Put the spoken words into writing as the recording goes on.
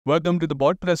Welcome to the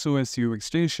Botpresso SEO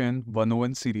Extension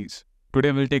 101 series.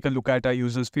 Today we'll take a look at our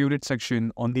users' favorite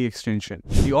section on the extension,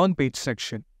 the on-page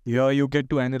section. Here you get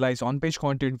to analyze on-page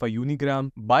content for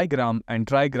unigram, bigram and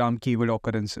trigram keyword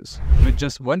occurrences. With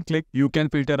just one click, you can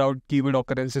filter out keyword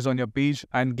occurrences on your page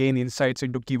and gain insights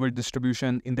into keyword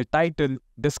distribution in the title,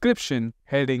 description,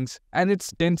 headings, and its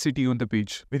density on the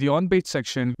page. With the on-page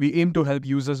section, we aim to help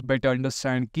users better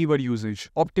understand keyword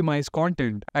usage, optimize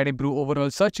content, and improve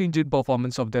overall search engine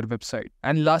performance of their website.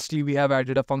 And lastly, we have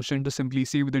added a function to simply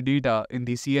save the data in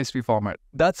the CSV format.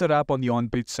 That's a wrap on the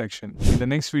on-page section. In the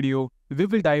next video, we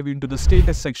will dive into the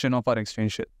status section of our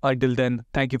extension. Until then,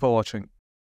 thank you for watching.